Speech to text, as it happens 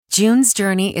June's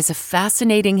Journey is a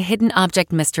fascinating hidden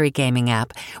object mystery gaming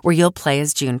app where you'll play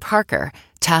as June Parker,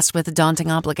 tasked with a daunting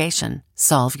obligation: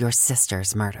 solve your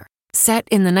sister's murder. Set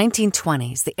in the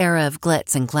 1920s, the era of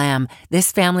glitz and glam,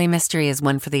 this family mystery is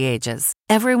one for the ages.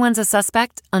 Everyone's a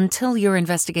suspect until your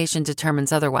investigation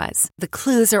determines otherwise. The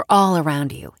clues are all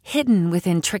around you, hidden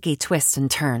within tricky twists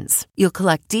and turns. You'll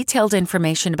collect detailed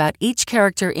information about each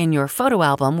character in your photo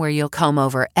album where you'll comb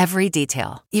over every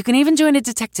detail. You can even join a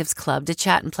detectives club to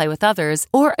chat and play with others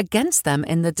or against them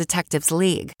in the Detectives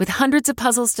League. With hundreds of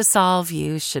puzzles to solve,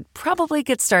 you should probably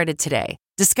get started today.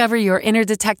 Discover your inner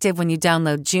detective when you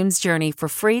download June's Journey for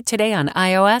free today on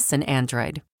iOS and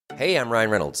Android. Hey, I'm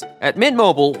Ryan Reynolds. At Mint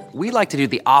Mobile, we like to do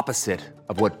the opposite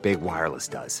of what Big Wireless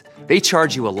does. They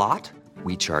charge you a lot,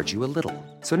 we charge you a little.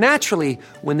 So naturally,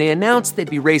 when they announced they'd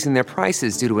be raising their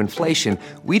prices due to inflation,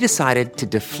 we decided to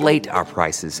deflate our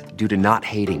prices due to not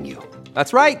hating you.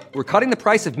 That's right. We're cutting the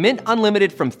price of Mint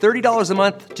Unlimited from $30 a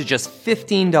month to just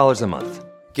 $15 a month.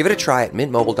 Give it a try at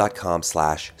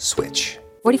mintmobile.com/switch.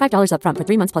 $45 up front for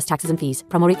 3 months plus taxes and fees.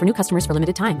 Promo rate for new customers for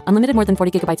limited time. Unlimited more than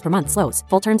 40 gigabytes per month. Slows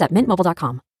full terms at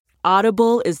mintmobile.com.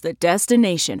 Audible is the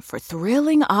destination for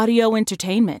thrilling audio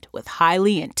entertainment with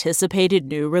highly anticipated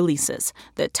new releases.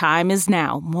 The time is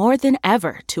now more than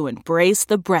ever to embrace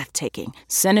the breathtaking,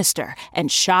 sinister,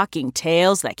 and shocking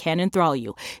tales that can enthrall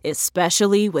you,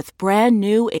 especially with brand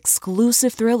new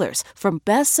exclusive thrillers from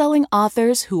best-selling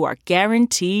authors who are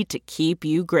guaranteed to keep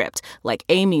you gripped, like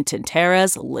Amy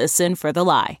Tintera's Listen for the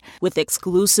Lie. With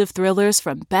exclusive thrillers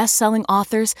from best-selling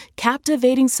authors,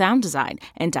 captivating sound design,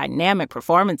 and dynamic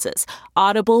performances,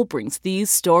 Audible brings these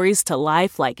stories to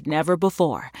life like never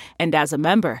before. And as a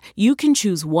member, you can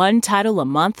choose one title a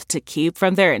month to keep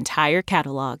from their entire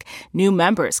catalog. New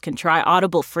members can try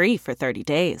Audible free for 30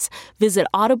 days. Visit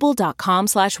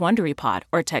audible.com/WonderyPod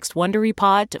or text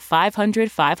WonderyPod to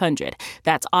 500-500.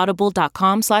 That's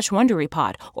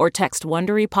audible.com/WonderyPod or text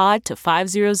WonderyPod to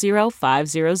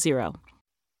 500-500.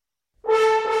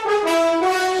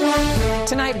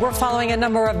 Tonight, we're following a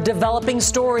number of developing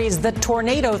stories. The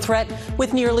tornado threat,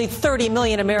 with nearly 30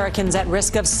 million Americans at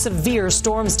risk of severe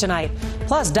storms tonight.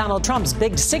 Plus, Donald Trump's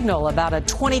big signal about a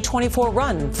 2024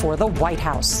 run for the White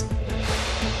House.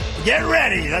 Get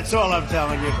ready. That's all I'm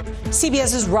telling you.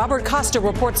 CBS's Robert Costa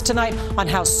reports tonight on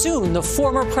how soon the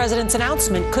former president's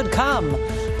announcement could come.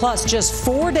 Plus, just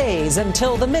 4 days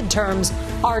until the midterms,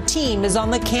 our team is on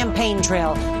the campaign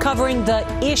trail, covering the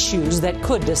issues that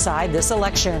could decide this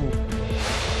election.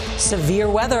 Severe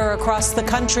weather across the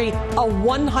country, a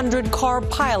 100-car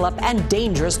pileup, and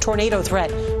dangerous tornado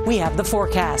threat. We have the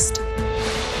forecast.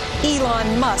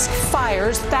 Elon Musk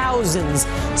fires thousands.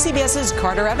 CBS's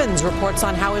Carter Evans reports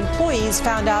on how employees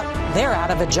found out they're out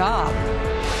of a job.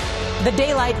 The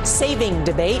daylight saving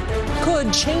debate.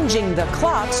 Could changing the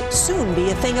clocks soon be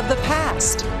a thing of the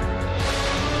past?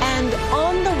 And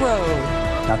on the road.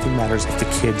 Nothing matters if the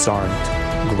kids aren't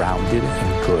grounded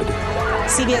and good.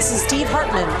 CBS's Steve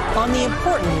Hartman on the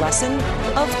important lesson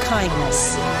of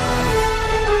kindness.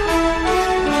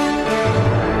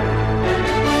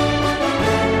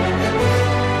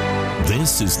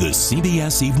 This is the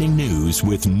CBS Evening News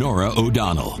with Norah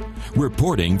O'Donnell,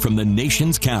 reporting from the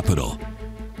nation's capital.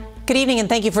 Good evening, and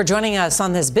thank you for joining us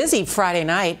on this busy Friday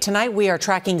night. Tonight, we are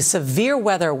tracking severe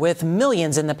weather with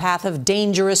millions in the path of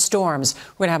dangerous storms.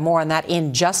 We're going to have more on that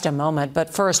in just a moment.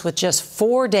 But first, with just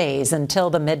 4 days until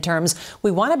the midterms,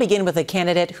 we want to begin with a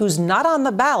candidate who's not on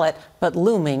the ballot, but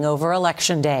looming over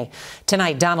Election Day.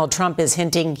 Tonight, Donald Trump is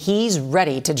hinting he's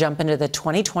ready to jump into the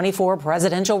 2024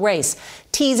 presidential race,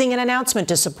 teasing an announcement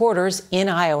to supporters in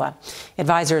Iowa.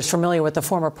 Advisors familiar with the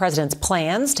former president's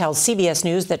plans tell CBS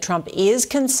News that Trump is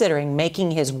considering making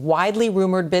his widely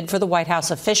rumored bid for the White House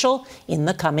official in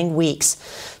the coming weeks.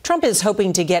 Trump is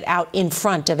hoping to get out in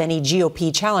front of any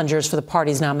GOP challengers for the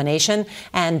party's nomination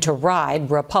and to ride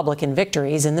Republican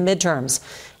victories in the midterms.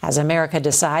 As America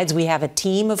decides, we have a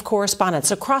team of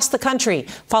correspondents across the country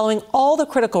following all the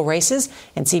critical races.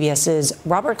 And CBS's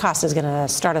Robert Costa is going to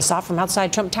start us off from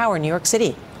outside Trump Tower in New York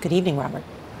City. Good evening, Robert.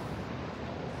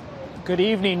 Good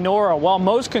evening, Norah. While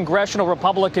most congressional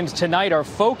Republicans tonight are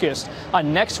focused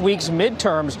on next week's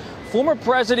midterms, former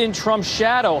President Trump's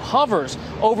shadow hovers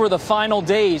over the final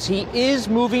days. He is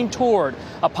moving toward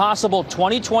a possible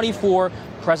 2024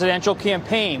 presidential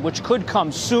campaign, which could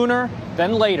come sooner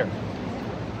than later.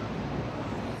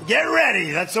 Get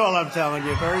ready. That's all I'm telling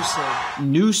you. Very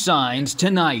soon. New signs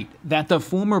tonight that the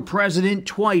former president,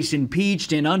 twice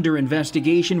impeached and under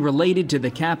investigation related to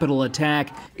the Capitol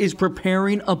attack, is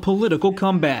preparing a political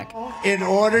comeback. In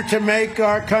order to make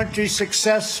our country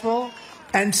successful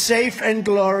and safe and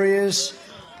glorious,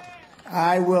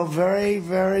 I will very,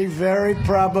 very, very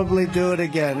probably do it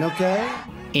again, okay?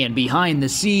 And behind the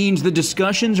scenes, the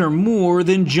discussions are more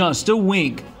than just a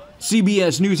wink.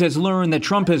 CBS News has learned that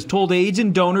Trump has told aides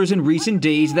and donors in recent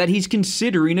days that he's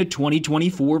considering a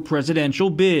 2024 presidential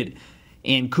bid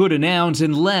and could announce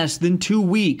in less than 2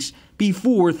 weeks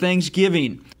before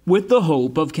Thanksgiving, with the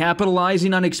hope of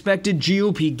capitalizing on expected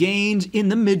GOP gains in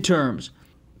the midterms.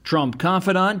 Trump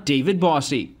confidant David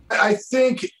Bossie. I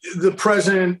think the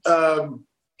president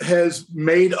has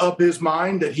made up his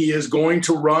mind that he is going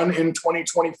to run in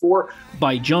 2024.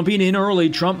 By jumping in early,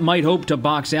 Trump might hope to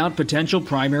box out potential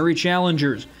primary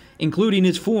challengers, including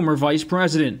his former vice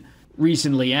president.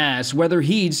 Recently asked whether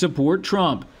he'd support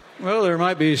Trump. Well, there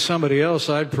might be somebody else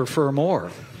I'd prefer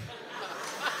more.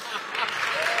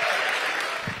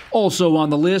 Also on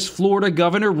the list, Florida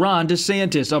Governor Ron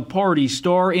DeSantis, a party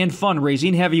star and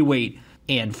fundraising heavyweight,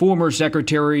 and former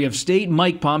Secretary of State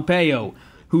Mike Pompeo,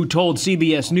 who told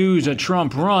CBS News a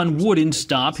Trump run wouldn't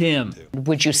stop him.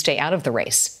 Would you stay out of the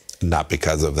race? Not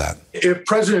because of that. If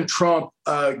President Trump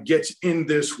gets in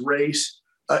this race,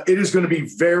 it is going to be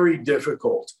very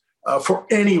difficult for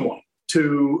anyone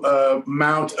to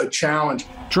mount a challenge.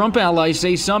 Trump allies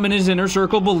say some in his inner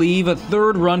circle believe a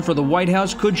third run for the White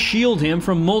House could shield him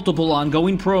from multiple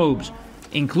ongoing probes,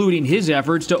 including his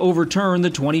efforts to overturn the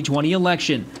 2020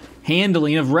 election,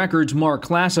 handling of records marked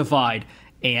classified,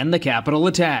 and the Capitol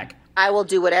attack. I will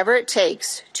do whatever it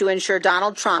takes to ensure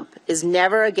Donald Trump is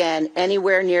never again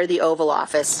anywhere near the Oval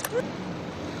Office.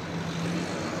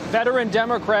 Veteran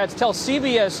Democrats tell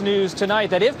CBS News tonight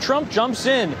that if Trump jumps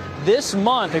in this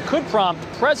month, it could prompt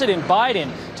President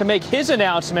Biden to make his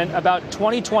announcement about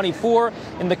 2024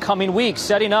 in the coming weeks,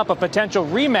 setting up a potential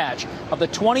rematch of the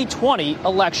 2020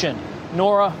 election.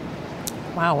 Norah.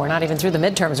 Wow, we're not even through the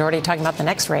midterms. We're already talking about the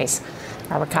next race.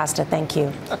 Robert Costa, thank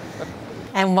you.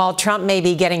 And while Trump may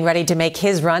be getting ready to make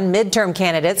his run, midterm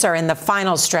candidates are in the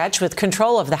final stretch with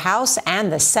control of the House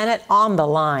and the Senate on the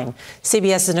line.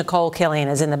 CBS's Nicole Killian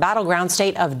is in the battleground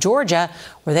state of Georgia,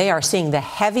 where they are seeing the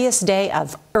heaviest day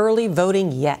of early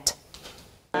voting yet.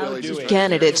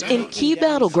 Candidates in key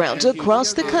battlegrounds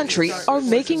across the country are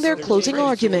making their closing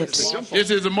arguments. This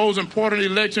is the most important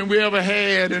election we ever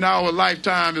had in our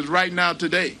lifetime, is right now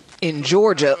today. In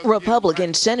Georgia,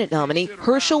 Republican Senate nominee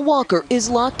Herschel Walker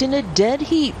is locked in a dead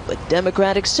heat with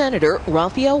Democratic Senator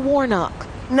Raphael Warnock.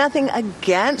 Nothing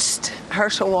against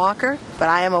Herschel Walker, but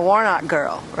I am a Warnock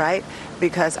girl, right?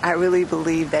 Because I really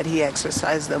believe that he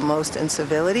exercised the most in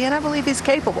civility, and I believe he's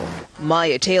capable.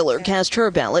 Maya Taylor cast her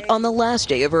ballot on the last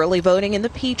day of early voting in the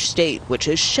Peach State, which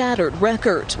has shattered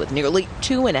records with nearly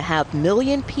 2.5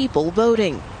 million people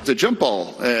voting. It's a jump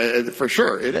ball, for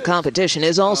sure. The competition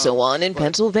is also on in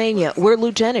Pennsylvania, where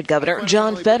Lieutenant Governor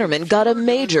John Fetterman got a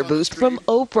major boost from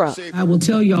Oprah. I will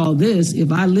tell you all this.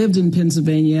 If I lived in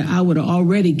Pennsylvania, I would have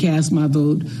already cast my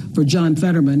vote for John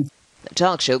Fetterman. The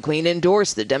talk show queen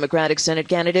endorsed the Democratic Senate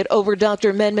candidate over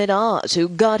Dr. Mehmet Oz, who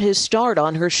got his start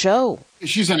on her show.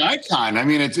 She's an icon. I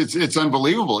mean, it's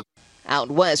unbelievable.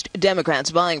 Out west, Democrats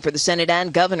vying for the Senate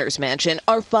and governor's mansion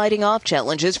are fighting off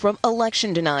challenges from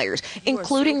election deniers,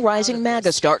 including rising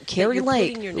MAGA star Carrie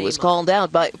Lake, who was called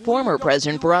out by former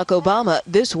President Barack Obama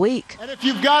this week. And if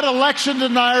you've got election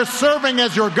deniers serving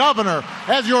as your governor,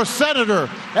 as your senator,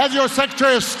 as your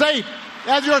secretary of state,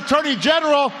 as your attorney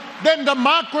general, then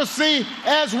democracy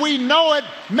as we know it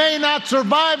may not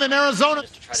survive in Arizona.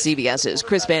 CBS's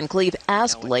Chris Van Cleve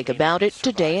asked Lake about it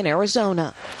today in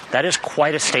Arizona. That is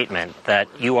quite a statement that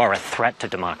you are a threat to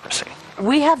democracy.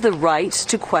 We have the right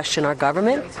to question our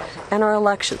government and our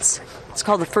elections. It's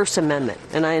called the First Amendment,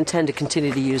 and I intend to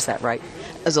continue to use that right.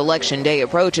 As Election Day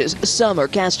approaches, some are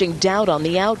casting doubt on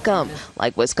the outcome,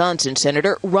 like Wisconsin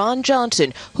Senator Ron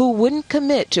Johnson, who wouldn't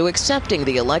commit to accepting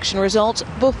the election results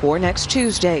before next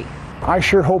Tuesday. I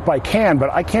sure hope I can, but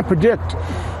I can't predict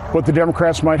what the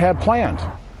Democrats might have planned.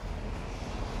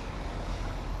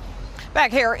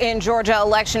 Back here in Georgia,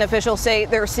 election officials say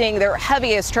they're seeing their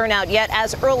heaviest turnout yet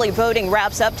as early voting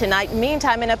wraps up tonight.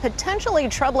 Meantime, in a potentially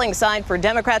troubling sign for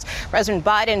Democrats, President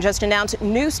Biden just announced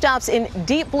new stops in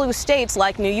deep blue states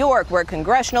like New York, where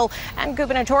congressional and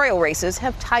gubernatorial races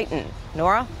have tightened.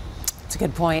 Norah? That's a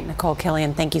good point. Nicole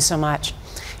Killian, thank you so much.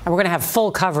 And we're going to have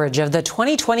full coverage of the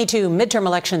 2022 midterm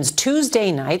elections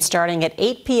Tuesday night, starting at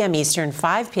 8 p.m. Eastern,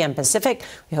 5 p.m. Pacific.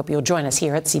 We hope you'll join us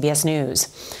here at CBS News.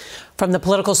 From the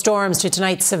political storms to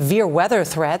tonight's severe weather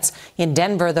threats, in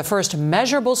Denver, the first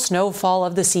measurable snowfall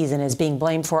of the season is being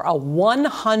blamed for a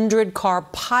 100-car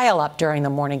pileup during the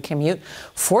morning commute.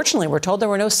 Fortunately, we're told there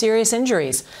were no serious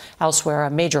injuries. Elsewhere, a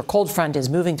major cold front is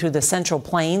moving through the Central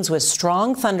Plains with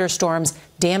strong thunderstorms,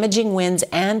 damaging winds,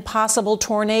 and possible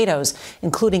tornadoes,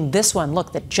 including this one,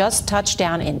 look, that just touched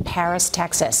down in Paris,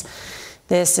 Texas.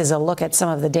 This is a look at some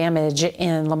of the damage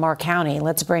in Lamar County.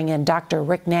 Let's bring in Dr.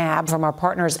 Rick Knabb from our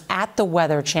partners at the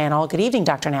Weather Channel. Good evening,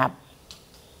 Dr. Knabb.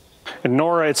 And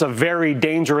Nora, it's a very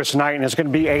dangerous night, and it's going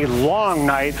to be a long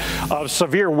night of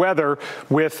severe weather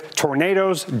with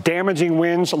tornadoes, damaging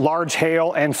winds, large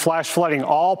hail, and flash flooding.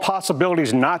 All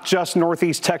possibilities, not just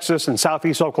northeast Texas and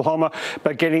southeast Oklahoma,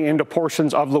 but getting into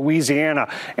portions of Louisiana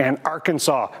and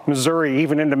Arkansas, Missouri,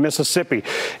 even into Mississippi.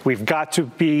 We've got to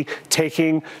be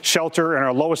taking shelter in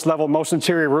our lowest level, most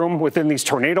interior room within these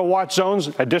tornado watch zones.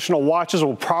 Additional watches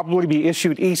will probably be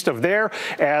issued east of there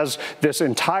as this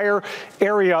entire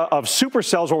area of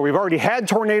supercells, where we've already had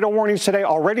tornado warnings today,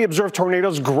 already observed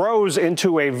tornadoes, grows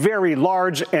into a very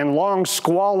large and long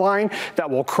squall line that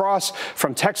will cross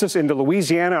from Texas into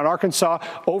Louisiana and Arkansas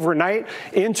overnight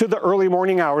into the early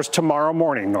morning hours tomorrow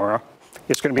morning, Nora.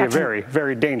 It's going to be a very,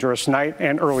 very dangerous night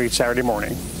and early Saturday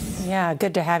morning. Yeah,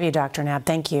 good to have you, Dr. Knabb.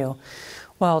 Thank you.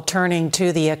 Well, turning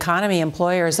to the economy,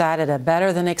 employers added a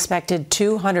better than expected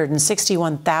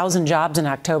 261,000 jobs in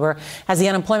October as the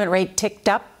unemployment rate ticked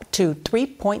up to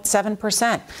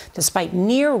 3.7%. Despite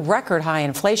near record high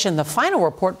inflation, the final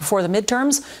report before the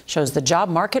midterms shows the job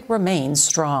market remains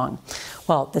strong.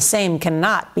 Well, the same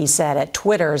cannot be said at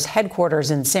Twitter's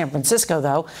headquarters in San Francisco,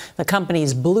 though. The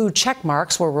company's blue check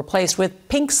marks were replaced with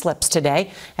pink slips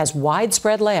today as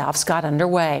widespread layoffs got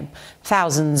underway.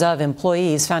 Thousands of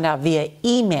employees found out via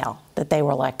email that they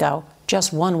were let go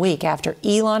just 1 week after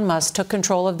Elon Musk took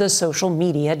control of the social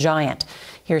media giant.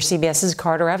 Here's CBS's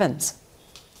Carter Evans.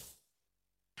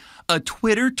 A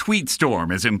Twitter tweet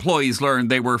storm as employees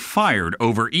learned they were fired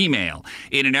over email.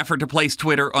 In an effort to place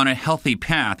Twitter on a healthy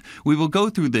path, we will go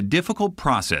through the difficult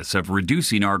process of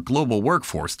reducing our global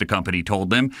workforce, the company told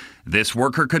them. This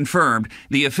worker confirmed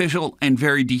the official and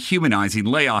very dehumanizing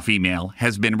layoff email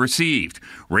has been received.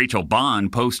 Rachel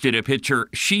Bond posted a picture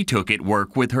she took at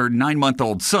work with her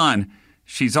 9-month-old son.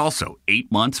 She's also 8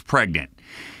 months pregnant.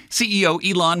 CEO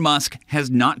Elon Musk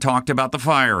has not talked about the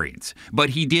firings, but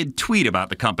he did tweet about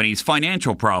the company's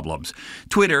financial problems.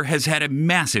 Twitter has had a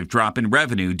massive drop in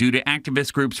revenue due to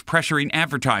activist groups pressuring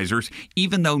advertisers,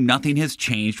 even though nothing has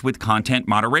changed with content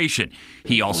moderation.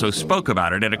 He also spoke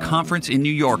about it at a conference in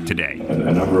New York today.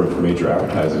 A number of major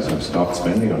advertisers have stopped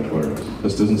spending on Twitter.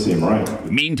 This doesn't seem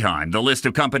right. Meantime, the list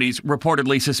of companies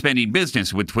reportedly suspending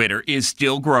business with Twitter is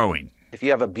still growing. If you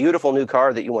have a beautiful new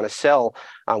car that you want to sell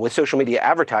with social media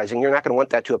advertising, you're not going to want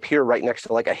that to appear right next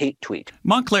to like a hate tweet.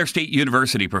 Montclair State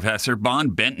University professor Bon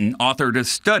Benton authored a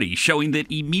study showing that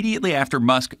immediately after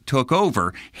Musk took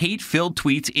over, hate-filled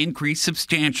tweets increased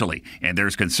substantially, and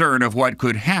there's concern of what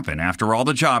could happen after all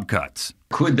the job cuts.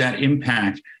 Could that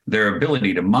impact their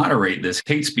ability to moderate this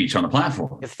hate speech on the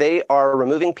platform? If they are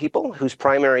removing people whose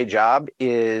primary job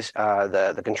is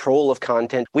the control of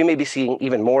content, we may be seeing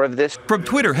even more of this. From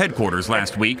Twitter headquarters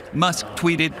last week, Musk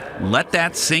tweeted, "Let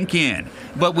that sink in."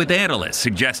 But with analysts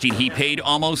suggesting he paid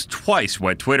almost twice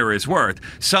what Twitter is worth,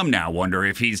 some now wonder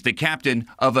if he's the captain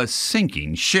of a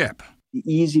sinking ship. The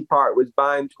easy part was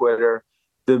buying Twitter.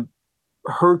 The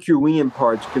Herculean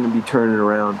part's going to be turning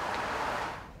around.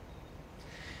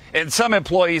 And some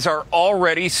employees are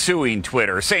already suing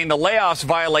Twitter, saying the layoffs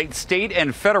violate state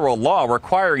and federal law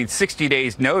requiring 60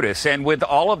 days notice. And with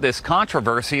all of this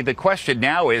controversy, the question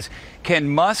now is, can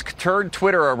Musk turn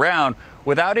Twitter around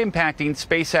without impacting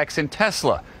SpaceX and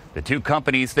Tesla, the two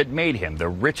companies that made him the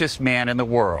richest man in the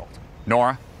world?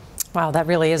 Norah? Wow, that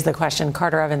really is the question.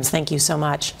 Carter Evans, thank you so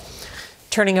much.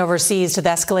 Turning overseas to the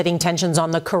escalating tensions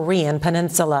on the Korean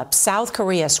peninsula. South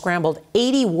Korea scrambled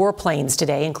 80 warplanes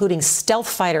today, including stealth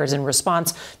fighters, in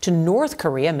response to North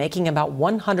Korea making about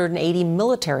 180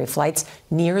 military flights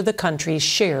near the country's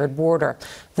shared border.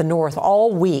 The North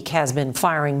all week has been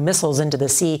firing missiles into the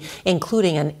sea,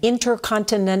 including an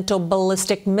intercontinental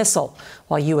ballistic missile,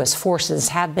 while U.S. forces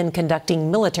have been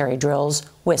conducting military drills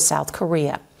with South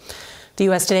Korea. The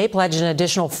U.S. today pledged an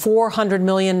additional $400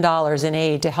 million in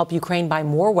aid to help Ukraine buy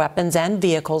more weapons and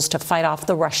vehicles to fight off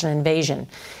the Russian invasion.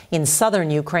 In southern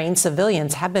Ukraine,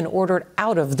 civilians have been ordered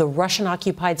out of the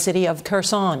Russian-occupied city of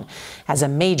Kherson as a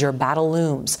major battle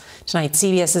looms. Tonight,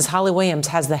 CBS's Holly Williams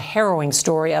has the harrowing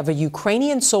story of a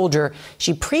Ukrainian soldier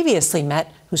she previously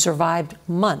met who survived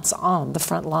months on the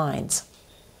front lines.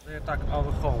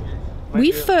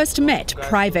 We first met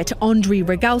Private Andriy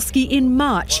Regalsky in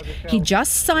March. He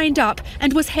just signed up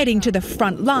and was heading to the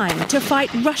front line to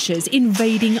fight Russia's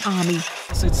invading army.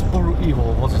 It's pure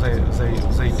evil what they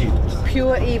did.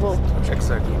 Pure evil.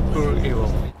 Exactly, pure evil.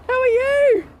 How are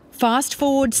you? Fast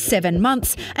forward 7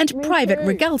 months and Private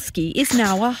Regalsky is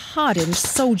now a hardened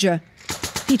soldier.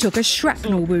 He took a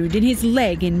shrapnel wound in his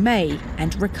leg in May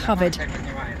and recovered.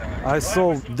 I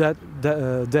saw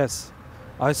death.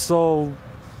 I saw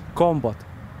combat.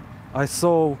 I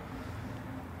saw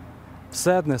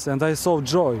sadness and I saw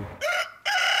joy.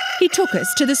 He took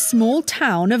us to the small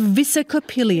town of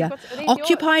Vysokopilia,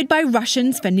 occupied by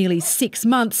Russians for nearly 6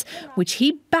 months, which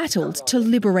he battled to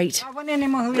liberate.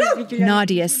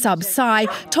 Nadia Subsai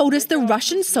told us the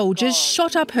Russian soldiers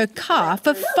shot up her car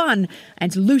for fun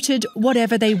and looted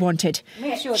whatever they wanted.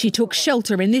 She took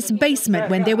shelter in this basement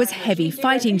when there was heavy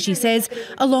fighting, she says,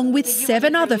 along with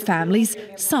 7 other families,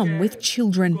 some with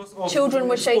children. Children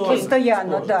were shaking.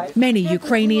 Many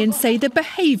Ukrainians say the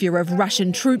behaviour of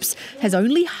Russian troops has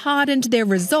only hardened their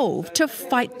resolve to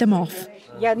fight them off.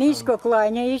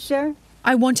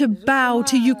 I want to bow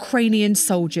to Ukrainian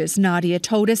soldiers, Nadia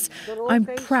told us. I'm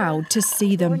proud to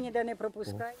see them.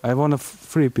 I want to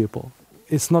free people.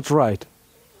 It's not right.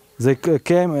 They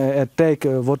came and take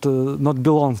what not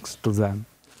belongs to them.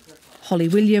 Holly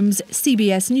Williams,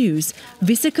 CBS News,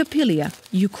 Vysokopilia,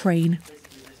 Ukraine.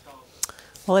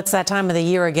 Well, it's that time of the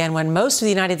year again when most of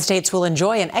the United States will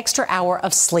enjoy an extra hour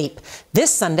of sleep. This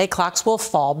Sunday, clocks will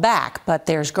fall back, but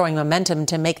there's growing momentum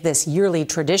to make this yearly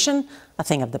tradition a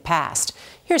thing of the past.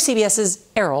 Here's CBS's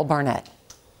Errol Barnett.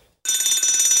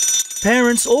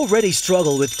 Parents already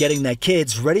struggle with getting their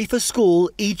kids ready for school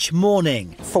each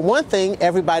morning. For one thing,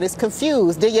 everybody's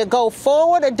confused. Do you go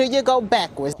forward or do you go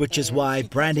backwards? Which is why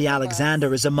Brandy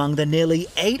Alexander is among the nearly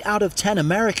 8 out of 10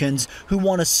 Americans who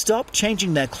want to stop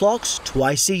changing their clocks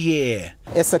twice a year.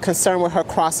 It's a concern with her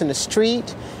crossing the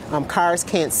street. Cars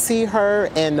can't see her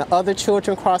and the other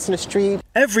children crossing the street.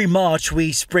 Every March,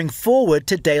 we spring forward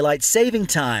to daylight saving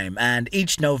time and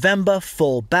each November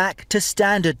fall back to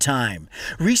standard time.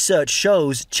 Research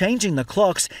shows changing the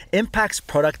clocks impacts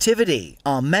productivity,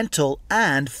 our mental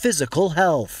and physical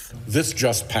health. This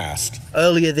just passed.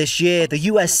 Earlier this year, the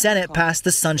U.S. Senate passed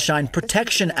the Sunshine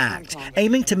Protection Act,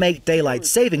 aiming to make daylight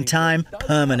saving time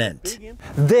permanent.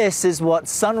 This is what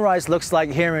sunrise looks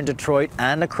like here in Detroit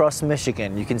and across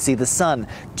Michigan. You can see the sun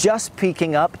just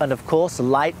peeking up and, of course,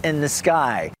 light in the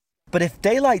sky. But if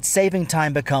daylight saving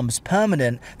time becomes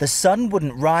permanent, the sun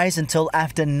wouldn't rise until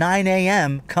after 9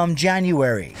 a.m. come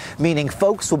January, meaning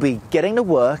folks will be getting to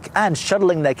work and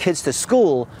shuttling their kids to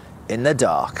school in the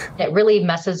dark. It really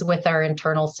messes with our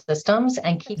internal systems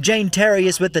and keeps... Jane Terry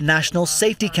is with the National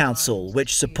Safety Council,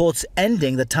 which supports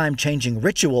ending the time-changing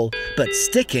ritual, but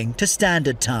sticking to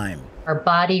standard time. Our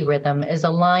body rhythm is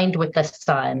aligned with the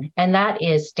sun, and that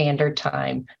is standard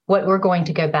time, what we're going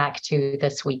to go back to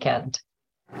this weekend.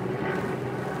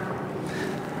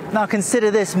 Now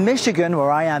consider this, Michigan, where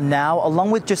I am now,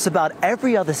 along with just about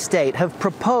every other state, have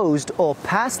proposed or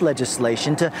passed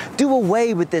legislation to do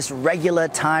away with this regular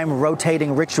time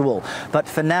rotating ritual. But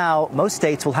for now, most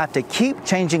states will have to keep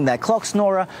changing their clocks,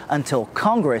 Norah, until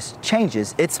Congress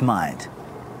changes its mind.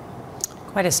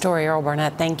 Quite a story, Earl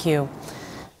Barnett. Thank you.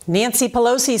 Nancy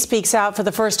Pelosi speaks out for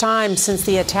the first time since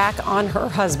the attack on her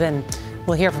husband.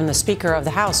 We'll hear from the Speaker of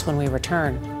the House when we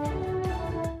return.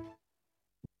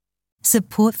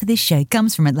 Support for this show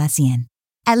comes from Atlassian.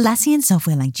 Atlassian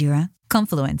software like Jira,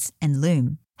 Confluence, and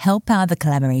Loom help power the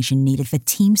collaboration needed for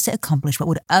teams to accomplish what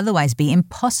would otherwise be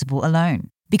impossible alone.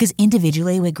 Because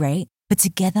individually we're great, but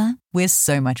together we're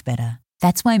so much better.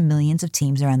 That's why millions of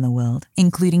teams around the world,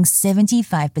 including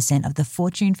 75% of the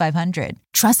Fortune 500,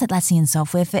 trust Atlassian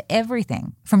software for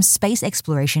everything from space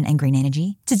exploration and green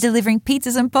energy to delivering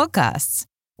pizzas and podcasts.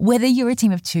 Whether you're a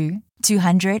team of 2,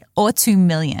 200, or 2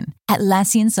 million,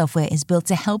 Atlassian software is built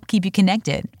to help keep you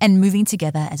connected and moving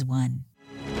together as one.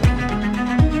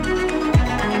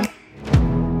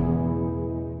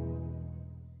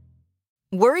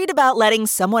 Worried about letting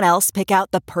someone else pick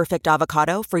out the perfect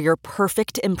avocado for your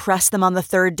perfect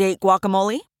impress-them-on-the-third-date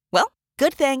guacamole? Well,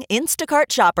 good thing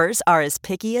Instacart shoppers are as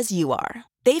picky as you are.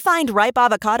 They find ripe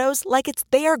avocados like it's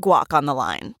their guac on the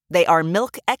line. They are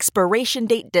milk expiration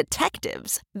date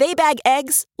detectives. They bag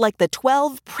eggs like the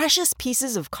 12 precious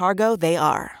pieces of cargo they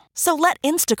are. So let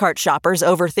Instacart shoppers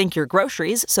overthink your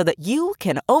groceries so that you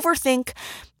can overthink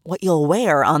what you'll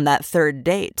wear on that third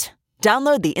date.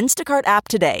 Download the Instacart app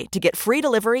today to get free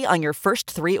delivery on your first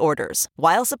 3 orders,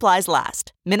 while supplies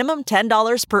last. Minimum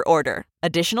 $10 per order.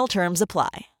 Additional terms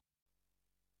apply.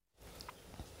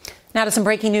 Now to some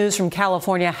breaking news from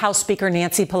California. House Speaker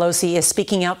Nancy Pelosi is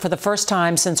speaking out for the first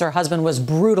time since her husband was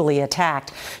brutally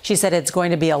attacked. She said it's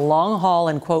going to be a long haul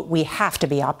and, quote, we have to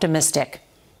be optimistic.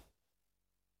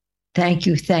 Thank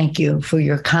you for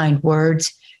your kind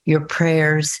words, your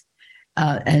prayers,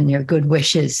 and your good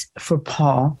wishes for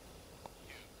Paul.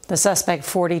 The suspect,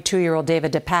 42-year-old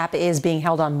David DePape, is being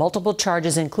held on multiple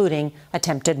charges, including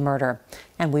attempted murder.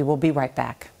 And we will be right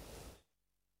back.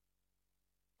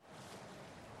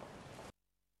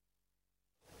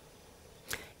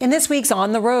 In this week's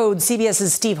On the Road,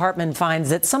 CBS's Steve Hartman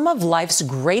finds that some of life's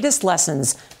greatest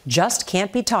lessons just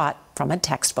can't be taught from a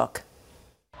textbook.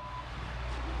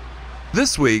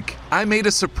 This week, I made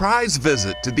a surprise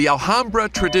visit to the Alhambra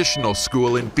Traditional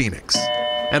School in Phoenix.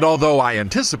 And although I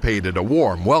anticipated a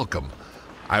warm welcome,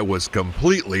 I was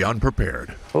completely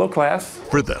unprepared. Hello, class.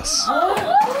 For this.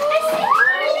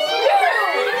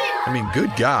 I mean,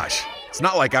 good gosh, it's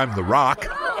not like I'm the Rock.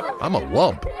 I'm a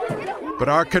lump. But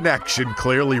our connection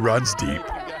clearly runs deep.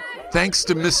 Thanks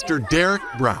to Mr. Derek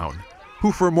Brown,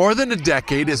 who for more than a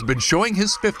decade has been showing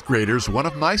his fifth graders one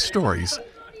of my stories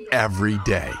every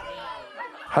day.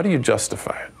 How do you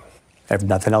justify it? If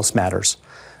nothing else matters,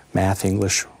 math,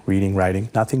 English, reading, writing,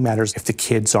 nothing matters if the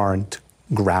kids aren't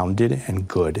grounded and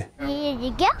good.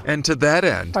 And to that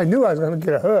end, I knew I was going to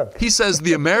get a hug. He says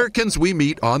the Americans we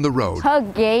meet on the road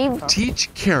hug, Gabe.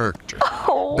 Teach character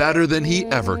better than he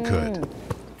ever could.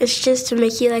 It's just to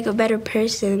make you like a better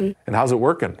person. And how's it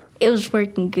working? It was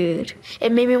working good.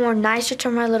 It made me more nicer to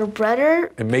my little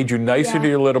brother. It made you nicer to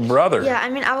your little brother. Yeah, I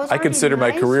mean, I consider my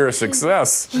career a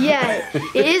success. Yeah,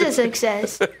 it is a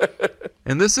success.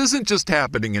 And this isn't just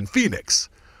happening in Phoenix.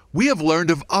 We have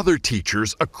learned of other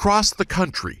teachers across the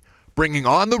country bringing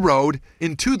On the Road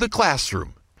into the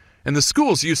classroom. And the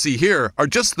schools you see here are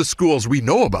just the schools we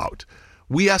know about.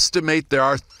 We estimate there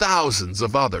are thousands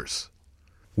of others.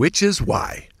 Which is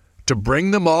why, to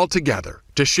bring them all together,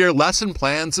 to share lesson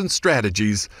plans and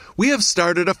strategies, we have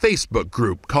started a Facebook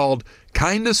group called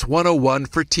Kindness 101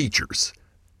 for Teachers.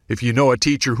 If you know a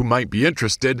teacher who might be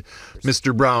interested,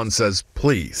 Mr. Brown says,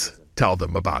 please tell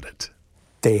them about it.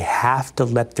 They have to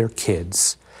let their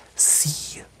kids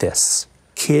see this.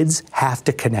 Kids have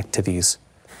to connect to these.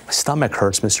 My stomach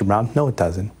hurts, Mr. Brown. No, it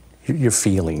doesn't. You're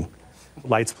feeling.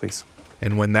 Lights, please.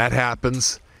 And when that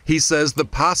happens, he says the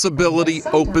possibility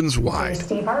opens wide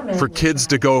for kids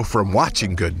to go from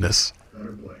watching goodness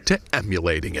to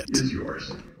emulating it.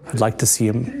 I'd like to see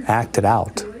them act it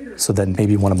out, so then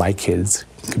maybe one of my kids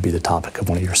could be the topic of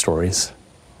one of your stories.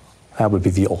 That would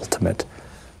be the ultimate.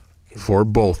 For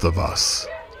both of us.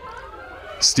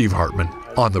 Steve Hartman,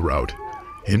 On the Road,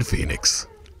 in Phoenix.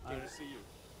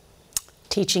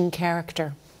 Teaching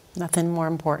character, nothing more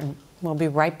important. We'll be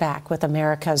right back with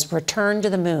America's return to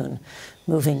the moon,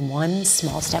 moving one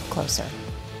small step closer.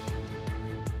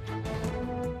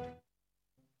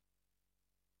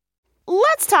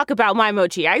 Let's talk about My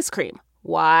Mochi ice cream.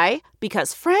 Why?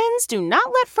 Because friends do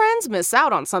not let friends miss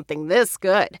out on something this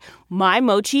good. My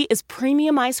Mochi is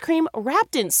premium ice cream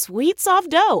wrapped in sweet, soft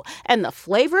dough, and the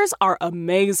flavors are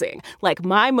amazing. Like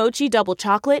My Mochi double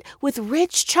chocolate with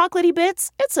rich chocolatey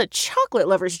bits. It's a chocolate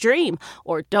lover's dream.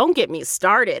 Or don't get me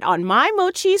started on My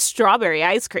Mochi strawberry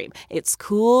ice cream. It's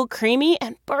cool, creamy,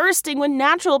 and bursting with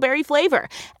natural berry flavor.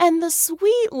 And the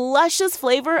sweet, luscious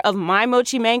flavor of My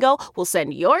Mochi mango will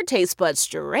send your taste buds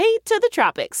straight to the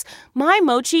tropics. My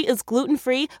Mochi is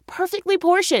gluten-free, perfectly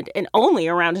portioned, and only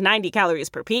around 90 calories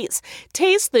per piece.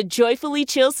 Taste the joyfully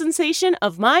chill sensation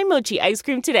of My Mochi ice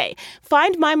cream today.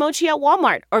 Find My Mochi at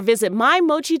Walmart or visit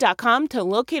mymochi.com to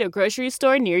locate a grocery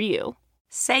store near you.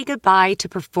 Say goodbye to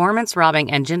performance-robbing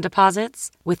engine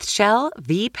deposits with Shell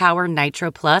V-Power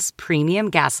Nitro Plus Premium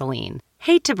Gasoline.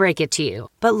 Hate to break it to you,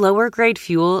 but lower-grade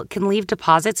fuel can leave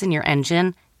deposits in your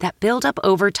engine that build up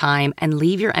over time and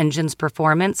leave your engine's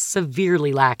performance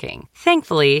severely lacking.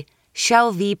 Thankfully,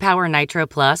 Shell V-Power Nitro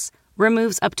Plus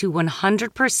removes up to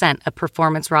 100% of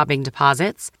performance-robbing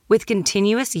deposits with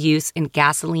continuous use in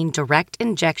gasoline direct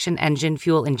injection engine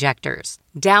fuel injectors.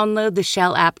 Download the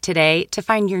Shell app today to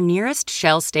find your nearest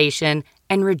Shell station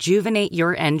and rejuvenate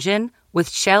your engine with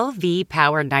Shell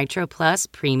V-Power Nitro Plus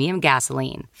Premium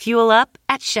Gasoline. Fuel up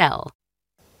at Shell.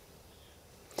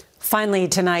 Finally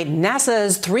tonight,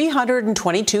 NASA's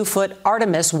 322-foot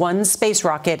Artemis 1 space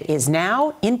rocket is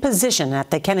now in position at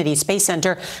the Kennedy Space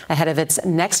Center ahead of its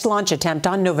next launch attempt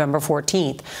on November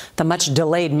 14th. The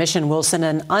much-delayed mission will send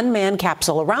an unmanned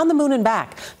capsule around the moon and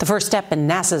back, the first step in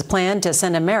NASA's plan to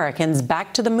send Americans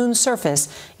back to the moon's surface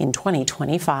in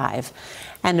 2025.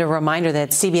 And a reminder that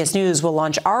CBS News will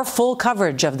launch our full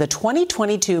coverage of the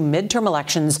 2022 midterm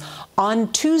elections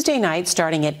on Tuesday night,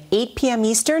 starting at 8 p.m.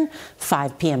 Eastern,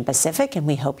 5 p.m. Pacific, and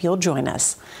we hope you'll join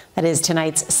us. That is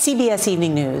tonight's CBS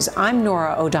Evening News. I'm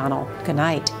Norah O'Donnell. Good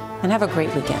night, and have a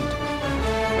great weekend.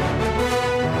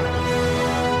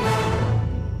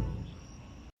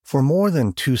 For more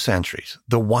than 2 centuries,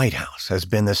 the White House has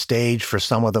been the stage for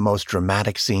some of the most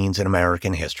dramatic scenes in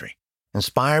American history.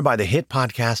 Inspired by the hit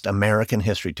podcast American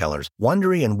History Tellers,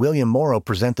 Wondery and William Morrow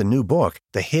present the new book,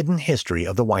 The Hidden History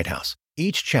of the White House.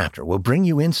 Each chapter will bring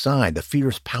you inside the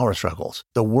fierce power struggles,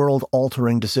 the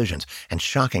world-altering decisions, and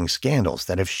shocking scandals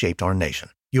that have shaped our nation.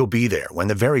 You'll be there when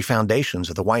the very foundations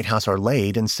of the White House are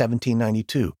laid in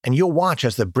 1792, and you'll watch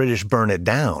as the British burn it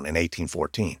down in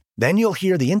 1814. Then you'll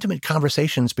hear the intimate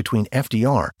conversations between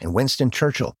FDR and Winston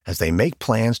Churchill as they make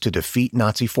plans to defeat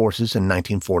Nazi forces in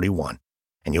 1941.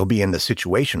 And you'll be in the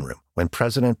Situation Room when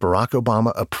President Barack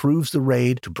Obama approves the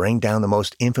raid to bring down the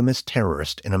most infamous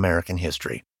terrorist in American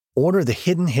history. Order The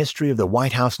Hidden History of the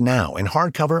White House now in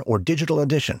hardcover or digital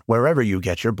edition, wherever you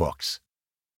get your books.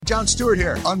 Jon Stewart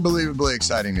here. Unbelievably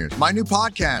exciting news. My new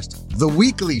podcast, The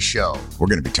Weekly Show. We're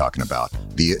going to be talking about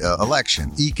the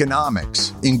election,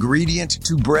 economics, ingredient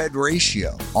to bread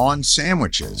ratio on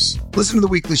sandwiches. Listen to The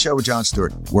Weekly Show with Jon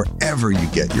Stewart wherever you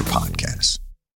get your podcasts.